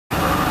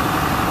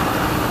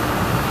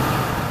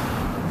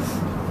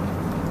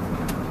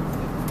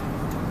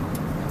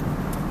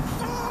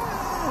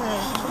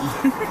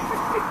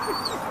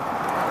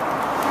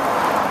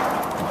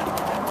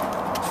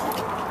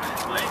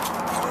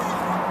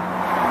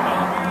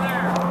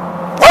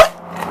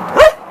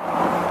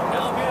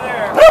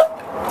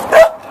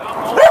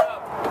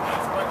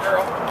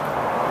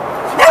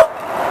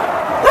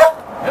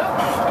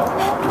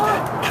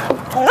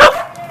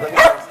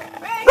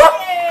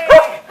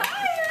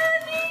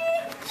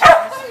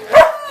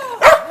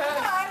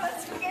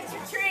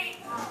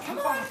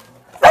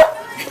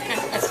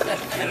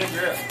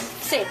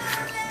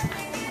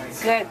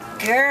good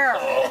girl.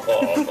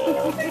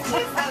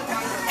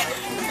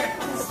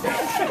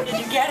 Did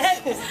you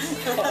get it?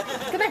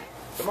 Come here.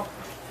 Come on.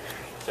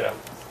 Sit down.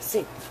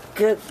 Sit.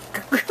 Good.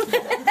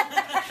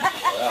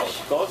 That was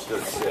close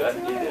to sit.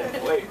 You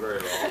didn't wait very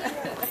long.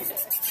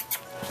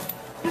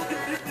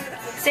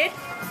 Sit.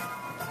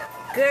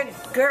 Good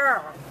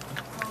girl.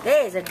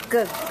 There's a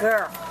good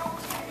girl.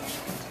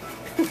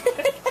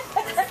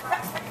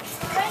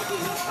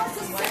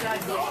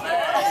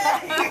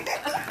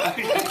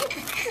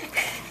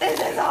 This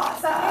is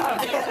awesome.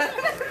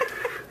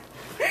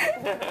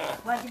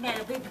 What's the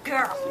matter, baby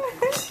girl?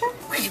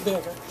 What's the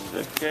matter? Is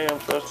it okay? I'm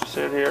supposed to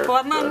sit here.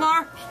 What,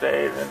 Mama?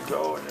 Stay and then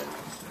go and then.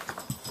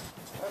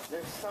 Oh,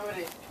 there's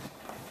somebody.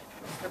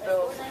 Mr.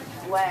 Bill's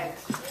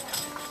legs.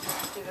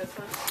 See this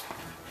one?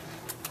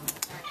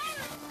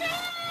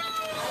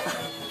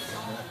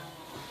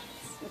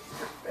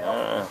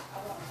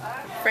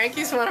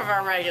 Frankie's one of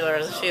our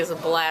regulars. She has a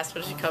blast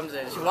when she comes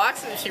in. She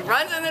walks in, she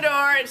runs in the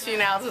door, and she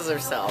announces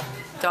herself.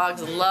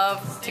 Dogs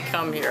love to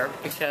come here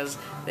because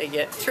they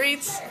get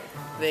treats.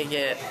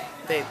 The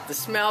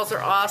smells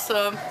are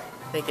awesome.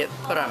 They get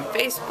put on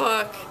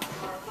Facebook,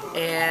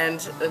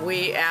 and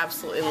we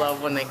absolutely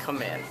love when they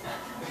come in.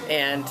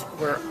 And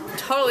we're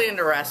totally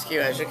into rescue,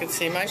 as you can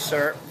see my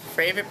shirt.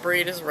 Favorite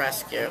breed is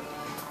rescue.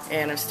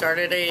 And I've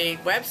started a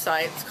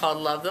website. It's called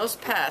Love Those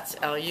Pets,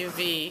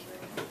 L-U-V,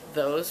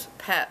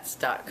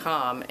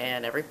 thosepets.com,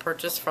 and every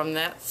purchase from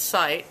that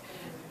site,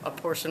 a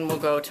portion will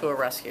go to a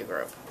rescue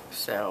group.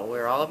 So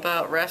we're all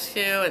about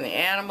rescue and the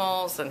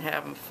animals and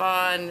having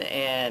fun,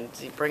 and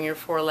you bring your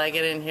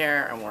four-legged in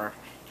here, and we're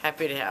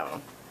happy to have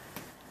them.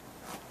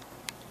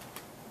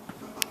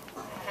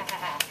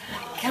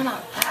 Come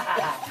on.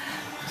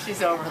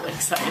 She's overly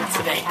excited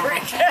today,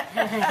 Rick.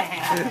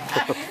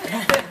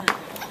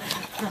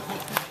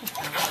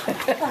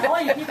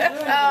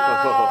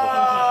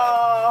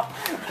 Oh.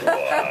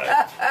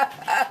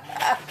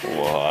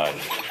 What?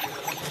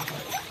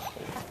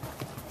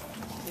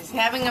 She's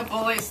having a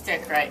bully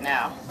stick right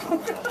now.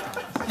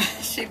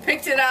 She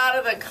picked it out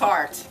of the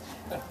cart,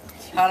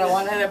 out of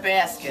one of the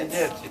baskets. She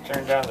did. She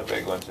turned down the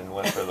big ones and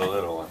went for the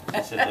little one.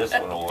 She said, this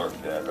one will work,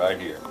 Dad, right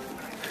here.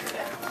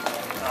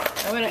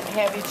 I'm going to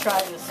have you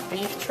try this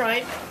beef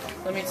tripe.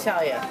 Let me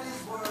tell you,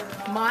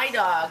 my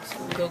dogs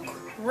go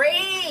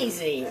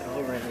crazy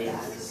over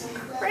these.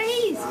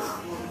 Crazy.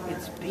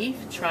 It's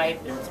beef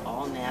tripe and it's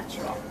all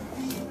natural.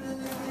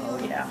 Oh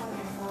yeah.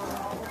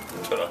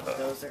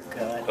 Those are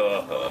good.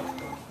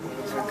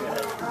 Those are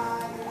good.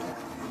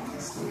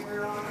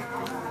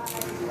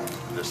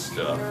 This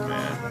stuff,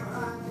 man.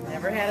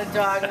 Never had a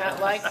dog not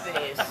like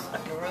these.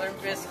 Northern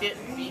biscuit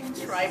beef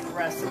tripe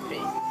recipe. I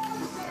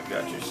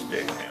got your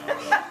stick now.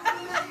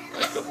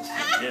 Let's go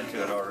into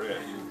it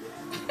already.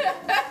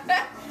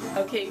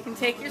 Okay, you can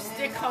take your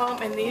stick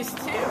home and these too.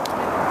 Let's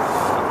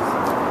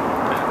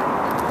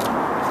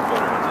put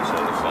it on this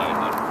other side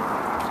then.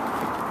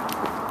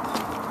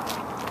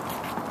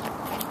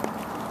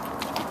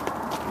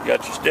 You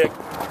got your stick?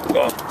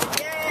 Go on.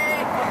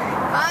 Yay!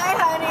 Hi,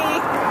 honey!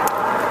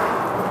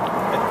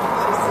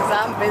 She says,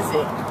 I'm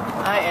busy.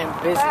 I am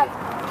busy. Bye,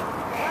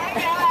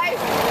 guys.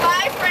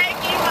 Bye,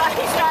 Frankie. Bye,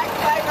 Jack.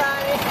 Bye,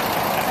 Ronnie.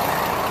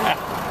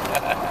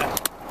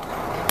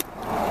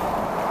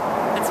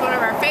 That's one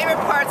of our favorite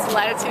parts of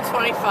Latitude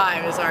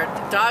 25 is our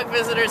dog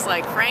visitors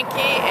like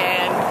Frankie,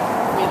 and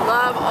we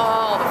love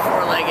all the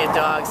four-legged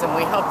dogs, and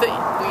we hope that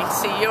we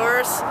see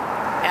yours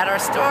at our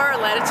store,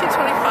 Latitude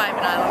 25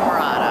 in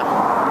Islamorada.